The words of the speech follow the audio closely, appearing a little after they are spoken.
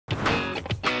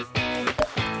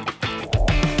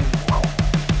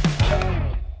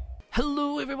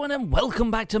everyone, and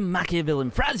welcome back to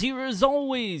MachiaVillain. Fraz here as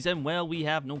always, and well, we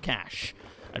have no cash.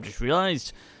 I've just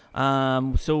realised.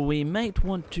 So we might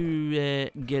want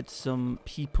to get some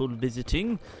people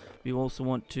visiting. We also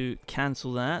want to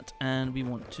cancel that, and we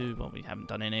want to, well, we haven't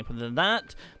done anything than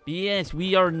that. But yes,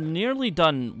 we are nearly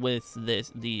done with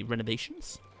the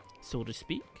renovations, so to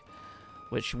speak,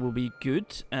 which will be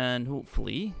good, and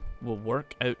hopefully will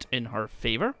work out in her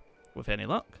favour, with any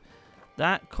luck.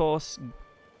 That costs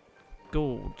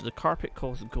gold. The carpet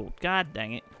costs gold. God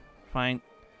dang it. Fine.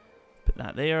 Put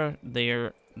that there.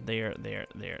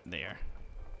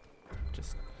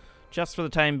 Just for the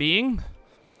time being.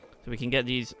 So we can get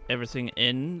these everything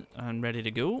in and ready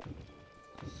to go.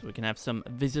 So we can have some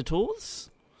visitors.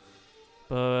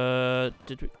 But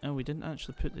did we? Oh, we didn't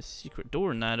actually put the secret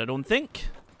door in that, I don't think.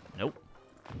 Nope.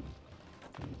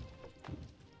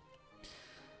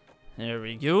 There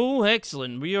we go.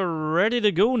 Excellent. We are ready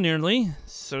to go nearly.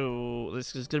 So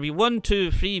this is going to be 1, 2,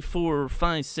 3, 4,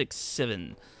 5, 6,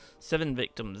 7. 7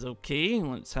 victims. Okay,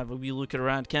 let's have a wee look at our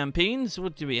ad campaigns.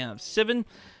 What do we have? 7.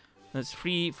 That's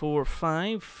 3, 4,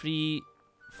 5. 3,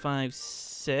 5,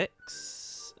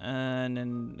 6. And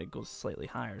then it goes slightly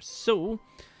higher. So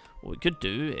what we could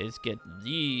do is get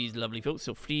these lovely folks.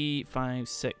 So 3, 5,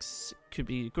 6. Could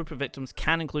be a group of victims.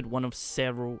 Can include one of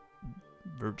several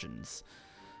virgins.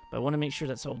 But I want to make sure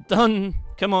that's all done.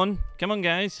 Come on. Come on,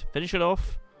 guys. Finish it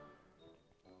off.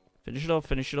 Finish it off,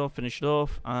 finish it off, finish it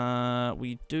off.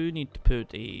 We do need to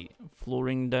put a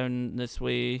flooring down this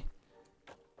way.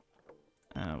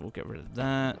 We'll get rid of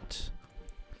that.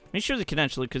 Make sure they can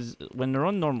actually, because when they're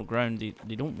on normal ground,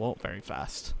 they don't walk very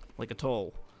fast. Like at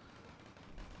all.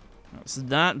 So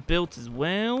that built as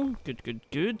well. Good, good,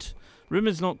 good. Room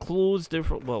is not closed,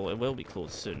 therefore, well, it will be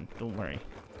closed soon. Don't worry.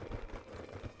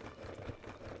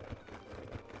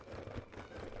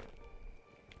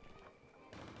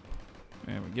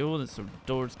 There we go, there's some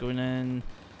doors going in.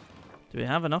 Do we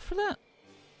have enough for that?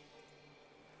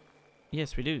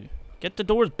 Yes, we do. Get the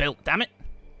doors built, damn it!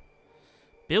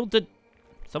 Build the...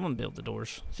 Someone build the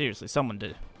doors. Seriously, someone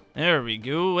did. There we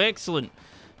go, excellent.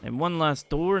 And one last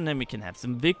door, and then we can have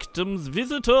some victims,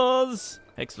 visitors!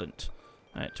 Excellent.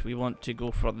 Right, we want to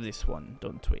go for this one,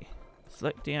 don't we?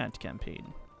 Select the ad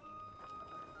campaign.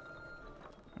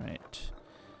 Right.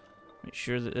 Make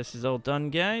sure that this is all done,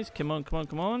 guys. Come on, come on,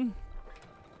 come on.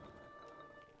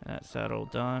 That's that all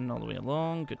done all the way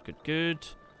along. Good, good, good.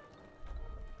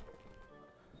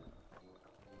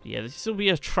 Yeah, this will be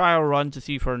a trial run to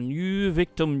see if our new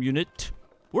victim unit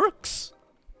works.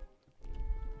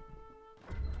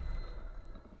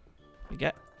 We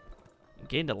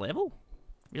gained a level?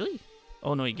 Really?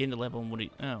 Oh no, he gained a level and what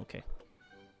he... Oh, okay.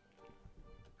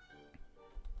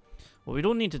 Well, we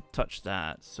don't need to touch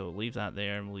that, so leave that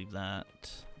there and we'll leave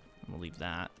that. And we'll leave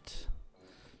that.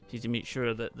 To make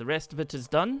sure that the rest of it is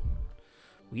done.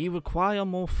 We require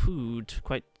more food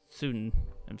quite soon,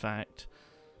 in fact.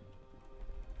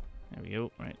 There we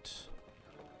go, right.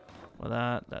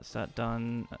 Well, that's that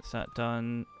done, that's that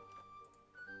done.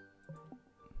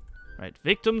 Right,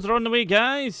 victims are on the way,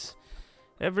 guys!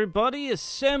 Everybody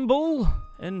assemble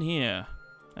in here.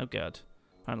 Oh god,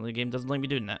 apparently the game doesn't like me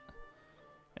doing that.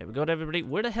 There we go, everybody.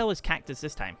 Where the hell is Cactus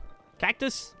this time?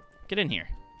 Cactus, get in here.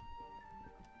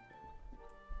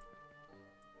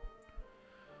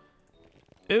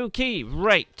 Okay,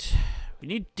 right. We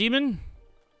need Demon.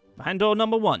 Behind door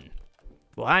number 1.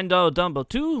 Behind door number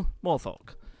 2,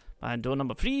 Morthog. Behind door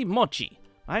number 3, Mochi.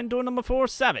 Behind door number 4,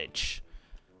 Savage.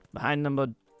 Behind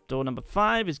door number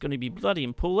 5 is going to be Bloody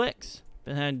and Polex.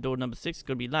 Behind door number 6 is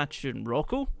going to be Latcher and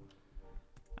Rocco.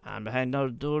 And behind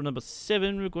door number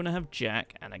 7, we're going to have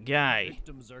Jack and a guy.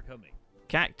 Victims are coming.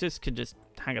 Cactus can just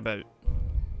hang about.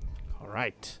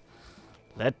 Alright.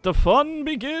 Let the fun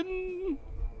begin!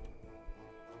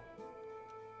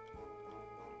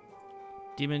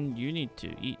 Demon, you need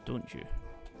to eat, don't you?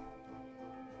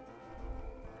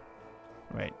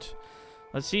 Right.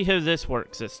 Let's see how this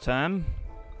works this time.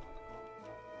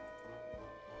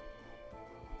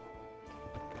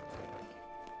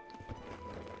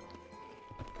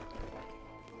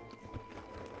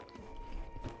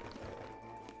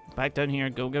 Back down here.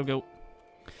 Go, go, go.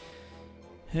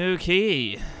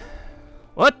 Okay.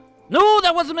 What? No,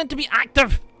 that wasn't meant to be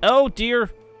active! Oh, dear.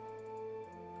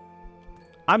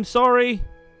 I'm sorry.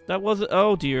 That wasn't...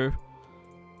 Oh, dear.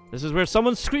 This is where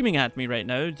someone's screaming at me right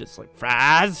now. Just like,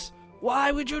 Fraz,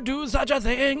 why would you do such a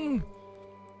thing?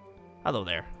 Hello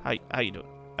there. How you doing?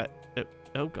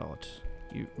 Oh, God.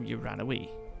 You ran away.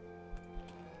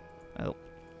 Well.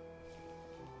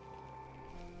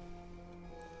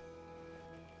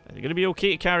 Are they going to be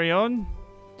okay to carry on?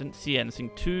 Didn't see anything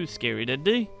too scary, did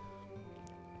they?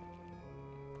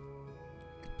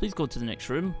 Please go to the next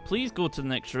room. Please go to the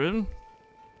next room.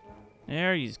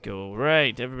 There you go.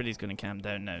 Right, everybody's gonna calm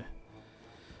down now.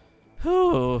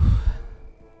 Whew.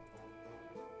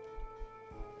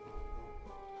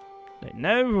 Right,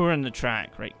 now we're on the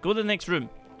track. Right, go to the next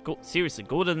room. Go, seriously,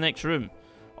 go to the next room.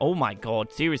 Oh my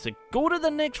god, seriously, go to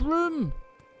the next room!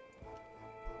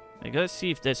 Like, let's see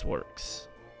if this works.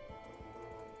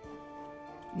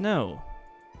 No.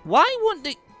 Why wouldn't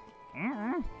they...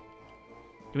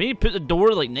 Do we need to put the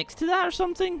door, like, next to that or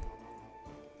something?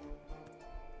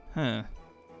 Huh.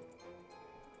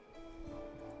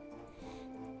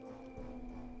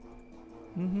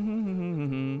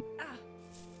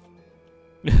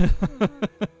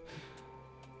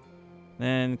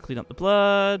 Then clean up the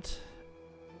blood.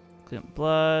 Clean up the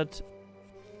blood.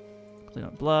 Clean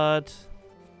up the blood.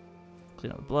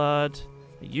 Clean up the blood.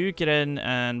 You get in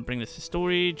and bring this to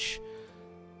storage.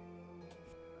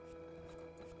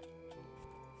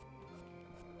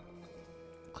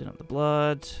 Clean up the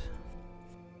blood.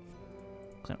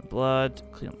 Clean up the blood.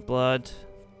 Clean up the blood.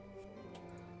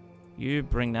 You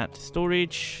bring that to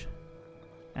storage.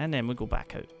 And then we go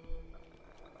back out.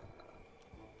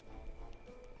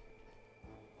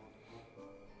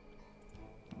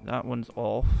 That one's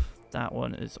off. That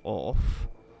one is off.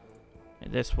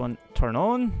 And this one, turn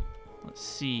on. Let's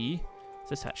see if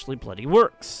this actually bloody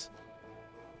works.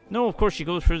 No, of course you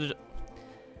go through the...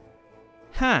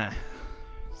 Huh.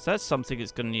 So that's something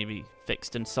that's going to need to be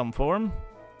fixed in some form.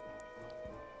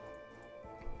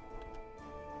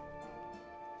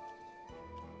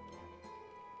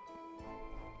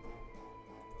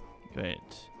 Great.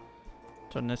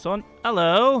 Turn this on.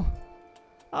 Hello.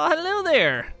 Oh, hello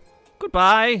there.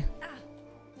 Goodbye.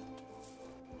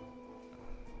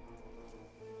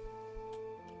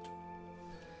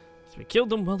 So we killed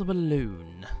them while they were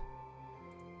alone.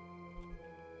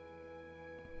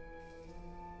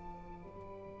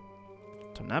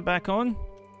 Turn that back on.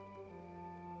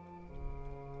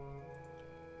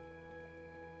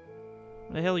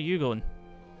 Where the hell are you going?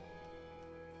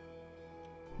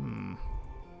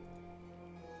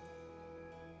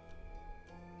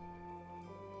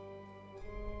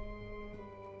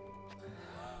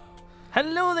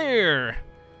 Hello there!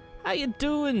 How you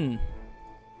doing?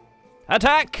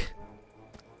 Attack!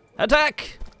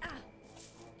 Attack!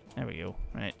 There we go.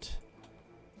 Right.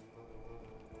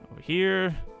 Over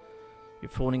here. You're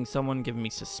phoning someone, giving me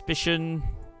suspicion.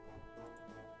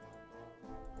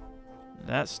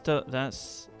 That's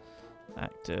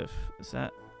active. Is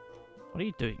that... What are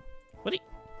you doing? What are you...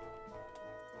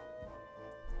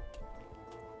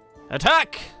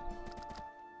 Attack!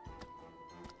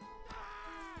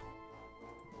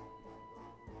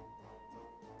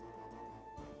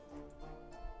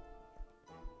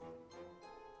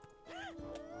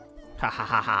 Ha ha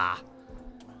ha ha!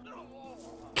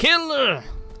 Kill!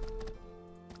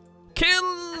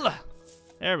 Kill!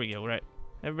 There we go, right.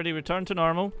 Everybody return to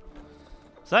normal.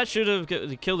 So that should have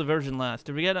killed the version last.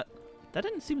 Did we get it? That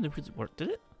didn't seem to really work, did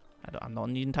it? I'm not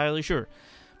entirely sure.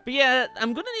 But yeah,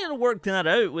 I'm going to need to work that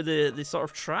out with the sort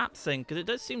of trap thing, because it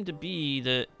does seem to be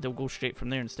that they'll go straight from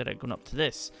there instead of going up to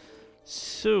this.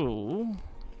 So,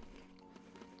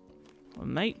 what I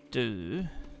might do...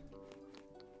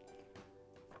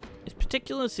 It's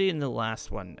particularly in the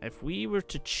last one, if we were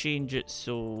to change it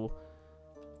so,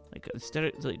 like, instead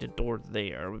of like the door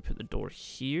there, we put the door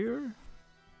here.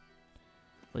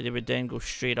 Like, they would then go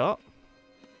straight up.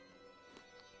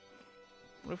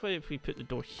 What if we put the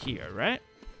door here, right?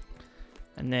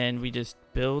 And then we just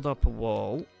build up a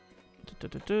wall.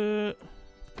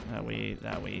 That way,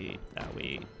 that way, that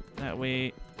way, that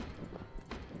way.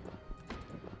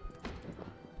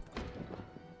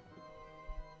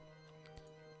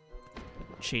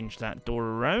 Change that door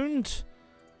around.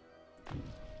 But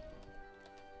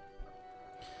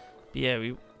yeah,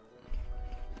 we...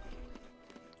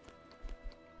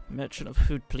 Merchant of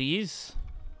food, please.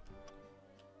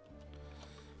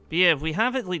 But yeah, if we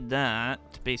have it like that,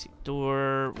 basic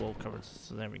door, wall covers,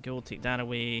 so there we go, take that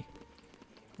away.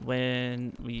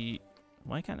 When we...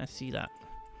 Why can't I see that?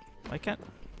 Why can't...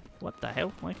 What the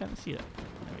hell? Why can't I see that?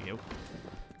 There we go.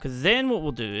 Because then what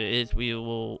we'll do is we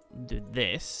will do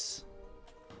this.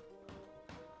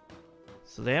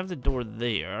 So they have the door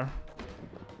there.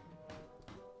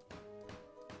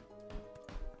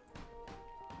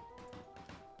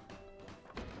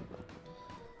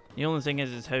 The only thing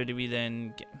is how do we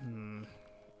then get...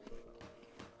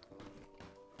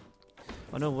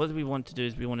 Oh no, what we want to do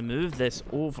is we want to move this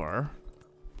over.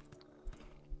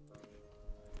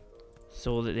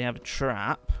 So that they have a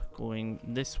trap going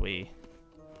this way.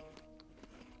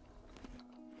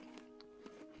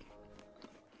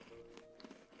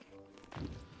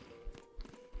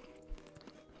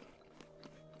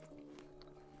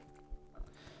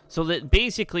 So that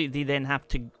basically they then have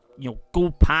to, you know, go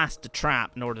past the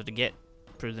trap in order to get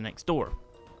through the next door.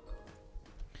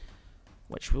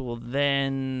 Which we will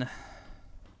then...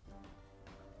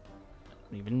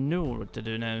 I don't even know what to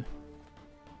do now.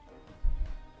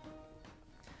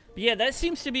 But yeah, that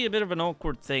seems to be a bit of an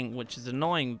awkward thing, which is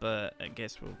annoying, but I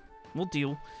guess we'll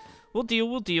deal. We'll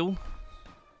deal.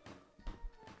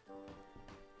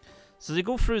 So they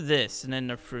go through this, and then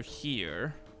they're through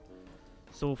here.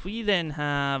 So if we then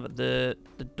have the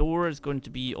door is going to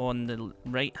be on the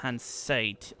right-hand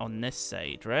side, on this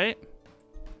side, right?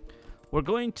 We're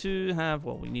going to have,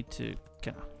 well, we need to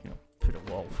kind of, you know, put a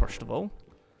wall first of all.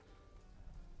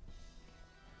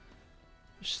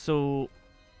 So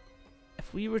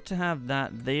if we were to have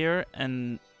that there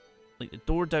and like the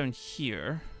door down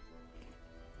here,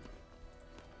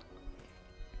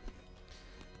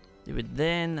 they would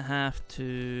then have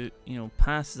to, you know,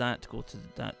 pass that to go to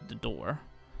the door.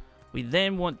 We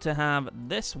then want to have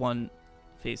this one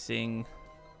facing...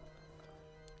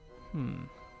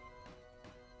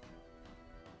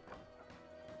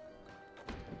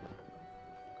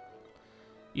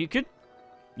 You could,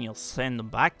 you know, send them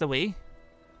back the way.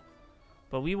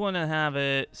 But we want to have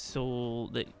it so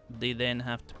that they then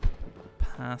have to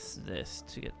pass this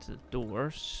to get to the door.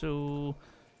 So,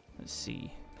 let's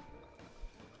see.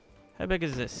 How big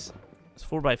is this? It's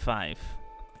 4 by 5.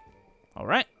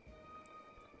 Alright.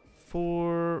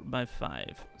 4 by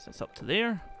 5. So it's up to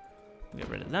there. We'll get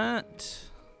rid of that. So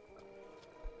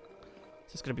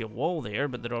there's going to be a wall there,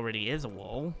 but there already is a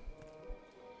wall.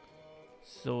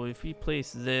 So if we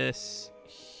place this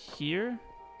here,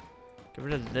 get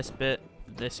rid of this bit,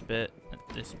 and this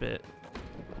bit.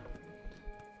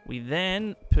 We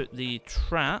then put the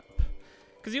trap.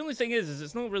 Because the only thing is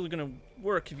it's not really going to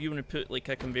work if you want to put like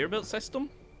a conveyor belt system.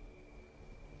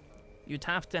 You'd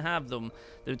have to have them.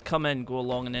 They would come in, go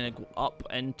along, and then it'd go up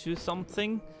into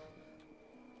something.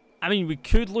 I mean, we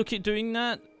could look at doing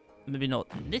that. Maybe not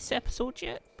in this episode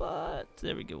yet, but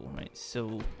there we go. Right, so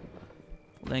we'll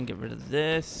then get rid of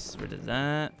this, rid of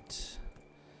that.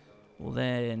 We'll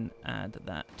then add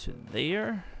that to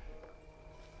there.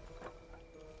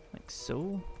 Like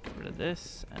so. Get rid of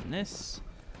this and this.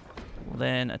 We'll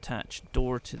then attach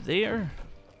door to there.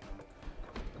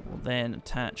 We'll then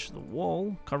attach the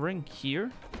wall covering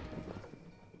here.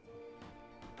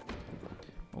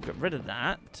 We'll get rid of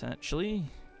that, actually.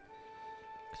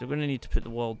 Because we're going to need to put the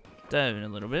wall down a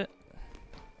little bit.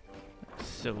 Like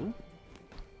so.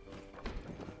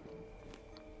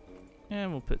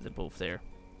 And we'll put them both there.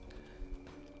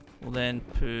 We'll then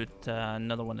put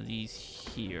another one of these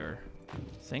here, I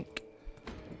think.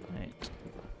 Right.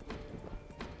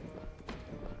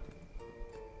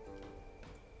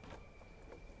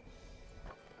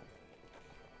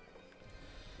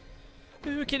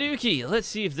 Okie dokie, let's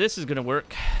see if this is going to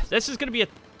work. This is going to be a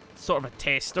sort of a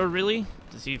tester, really,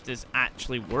 to see if this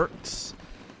actually works.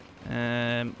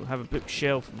 We'll have a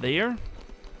bookshelf there.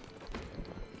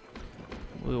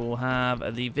 We will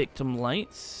have the victim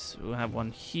lights. We'll have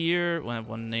one here, we'll have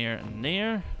one there and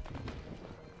there.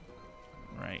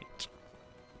 Right.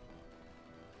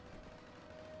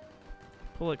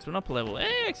 Pullix went up a level.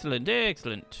 Excellent,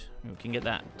 excellent. We can get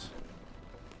that.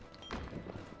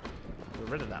 Get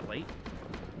rid of that light.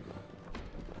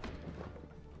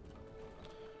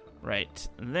 Right,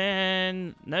 and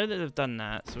then, now that they've done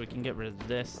that, so we can get rid of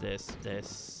this.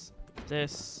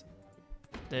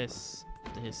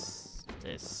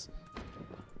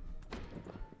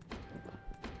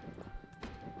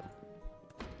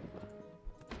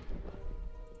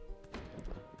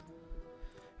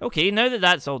 Okay, now that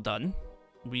that's all done,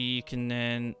 we can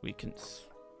then,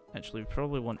 actually we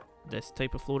probably want this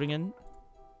type of flooring in.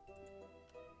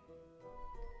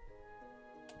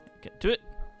 Get to it.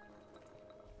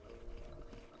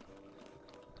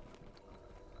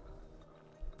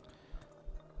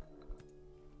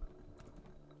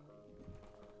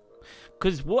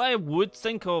 Because what I would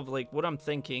think of, like, what I'm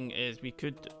thinking is we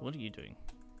could... What are you doing?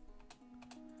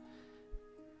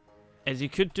 Is you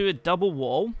could do a double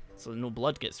wall, so no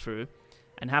blood gets through,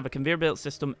 and have a conveyor belt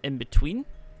system in between.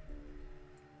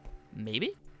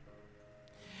 Maybe?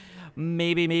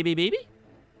 Maybe.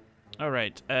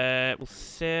 Alright, we'll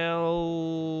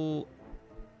sell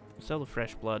the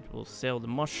fresh blood. We'll sell the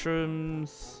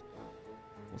mushrooms.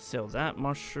 We'll sell that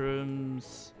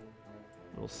mushrooms.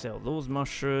 We'll sell those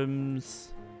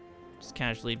mushrooms. Just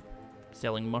casually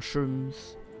selling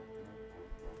mushrooms.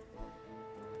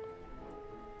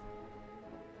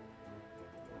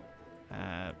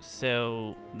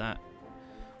 Sell that.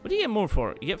 What do you get more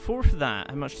for? You get 4 for that.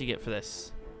 How much do you get for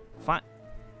this? 5. Do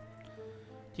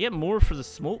you get more for the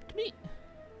smoked meat?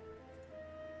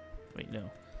 Wait,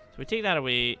 no. So we take that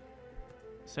away.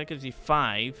 So that gives you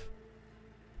 5.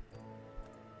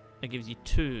 That gives you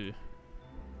 2.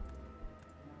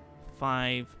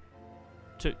 5.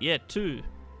 2. Yeah, 2.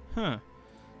 Huh.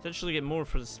 Essentially get more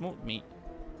for the smoked meat.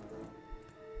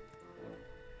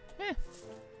 Eh.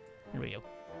 Here we go.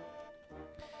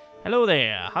 Hello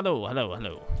there. Hello, hello,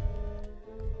 hello.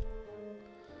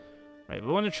 Right,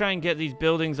 we want to try and get these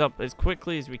buildings up as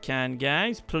quickly as we can,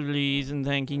 guys. Please and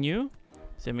thanking you.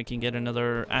 So then we can get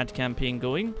another ad campaign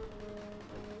going.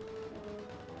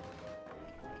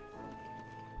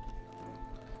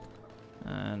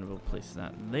 And we'll place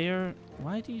that there.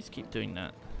 Why do you keep doing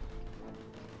that?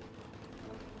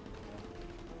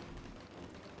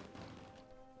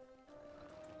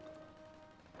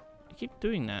 You keep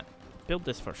doing that. Build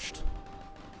this first.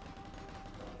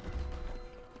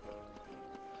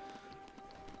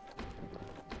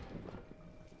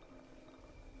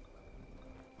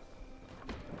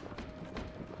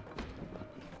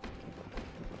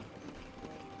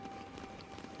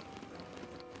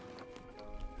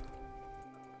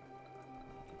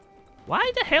 Why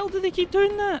the hell do they keep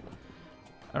doing that?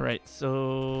 Alright,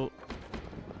 so...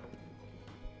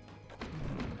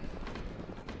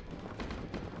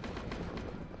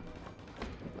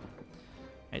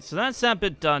 Right, so that's that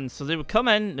bit done. So they would come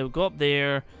in, they would go up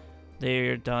there.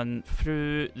 They're done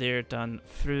through, they're done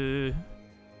through.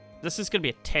 This is going to be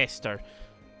a tester.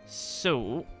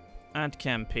 So, ad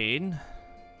campaign.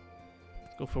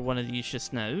 Let's go for one of these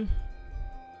just now.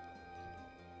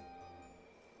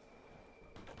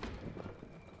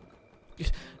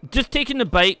 Just taking the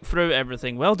bike through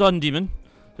everything. Well done, Demon.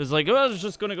 It's like, oh, I was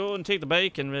just going to go and take the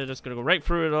bike and we're just going to go right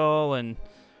through it all. And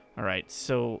alright,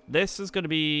 so this is going to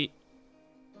be...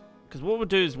 Because what we'll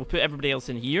do is we'll put everybody else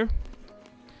in here.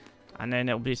 And then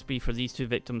it'll just be for these 2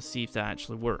 victims, see if that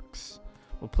actually works.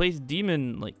 We'll place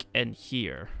Demon, like, in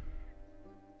here.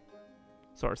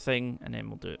 Sort of thing. And then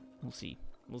we'll do it. We'll see.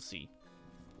 We'll see.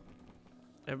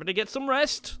 Everybody get some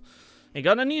rest. You're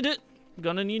gonna need it.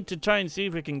 Gonna need to try and see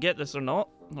if we can get this or not.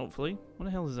 Hopefully. What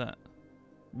the hell is that?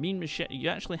 Mean machete. You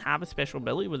actually have a special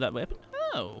ability with that weapon?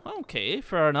 Oh, okay.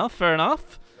 Fair enough. Fair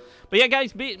enough. But yeah,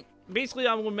 guys, basically,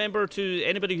 I will remember to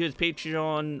anybody who has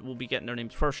Patreon will be getting their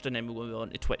names first, and then we'll go on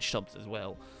to Twitch subs as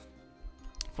well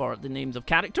for the names of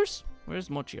characters. Where's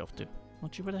Mochi off to?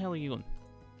 Mochi, where the hell are you going?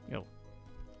 Yo.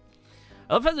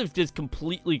 I love how they've just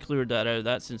completely cleared that out.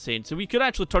 That's insane. So we could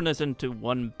actually turn this into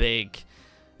one big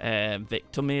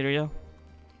victim area.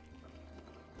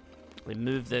 We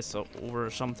move this over or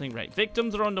something. Right,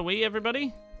 victims are on the way,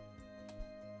 everybody.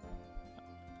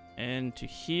 And to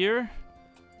here.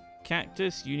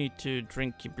 Cactus, you need to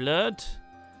drink your blood.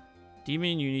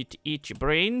 Demon, you need to eat your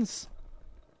brains.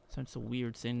 Sounds so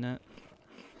weird saying that.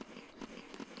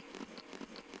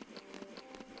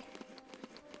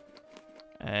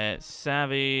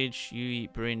 Savage, you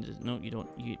eat brains. No, you don't.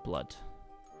 You eat blood.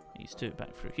 These 2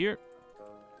 back through here.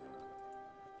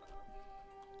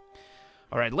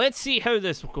 Alright, let's see how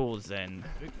this goes then.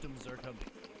 Victims are coming.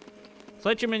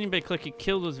 Select your minion by clicking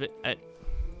kill those I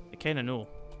kinda know.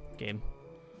 Game.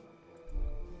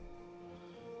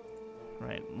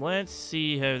 Right, let's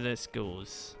see how this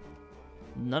goes.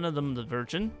 None of them the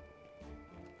virgin.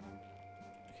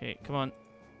 Okay, come on.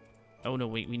 Oh no,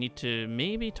 wait, we need to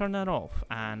maybe turn that off.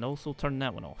 And also turn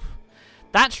that one off.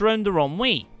 That's round the wrong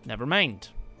way. Never mind.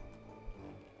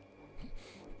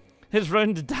 It's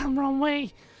round the damn wrong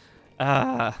way.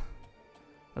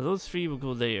 Those 3 will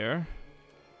go there.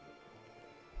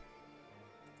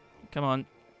 Come on.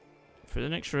 For the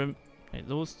next room. Right,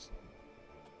 those...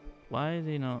 Why are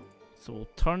they not... So we'll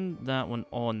turn that one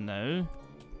on now.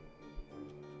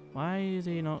 Why are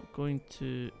they not going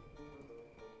to...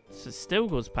 So it still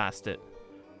goes past it.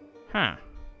 Huh.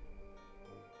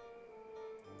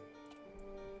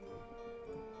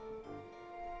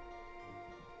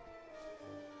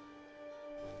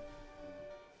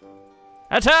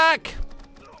 Attack!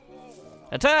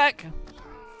 Attack!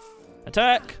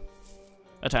 Attack!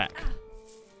 Attack.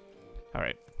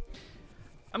 Alright.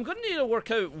 I'm going to need to work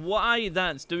out why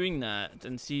that's doing that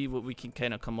and see what we can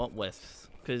kind of come up with.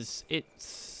 Because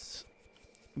it's...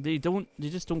 They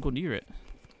just don't go near it.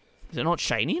 Is it not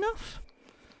shiny enough?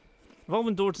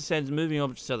 Revolving door to send moving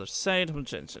objects to the other side.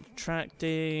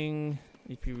 Attracting.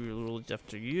 AP reloaded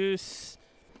after use.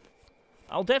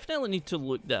 I'll definitely need to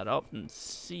look that up and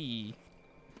see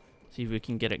if we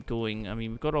can get it going. I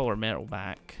mean, we've got all our metal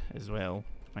back as well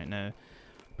right now.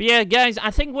 But yeah, guys,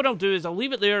 I think what I'll do is I'll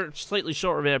leave it there, slightly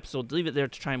shorter episode, leave it there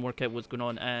to try and work out what's going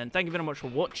on. And thank you very much for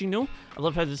watching, though. I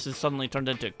love how this has suddenly turned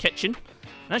into a kitchen.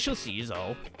 And I shall see you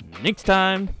all next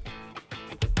time.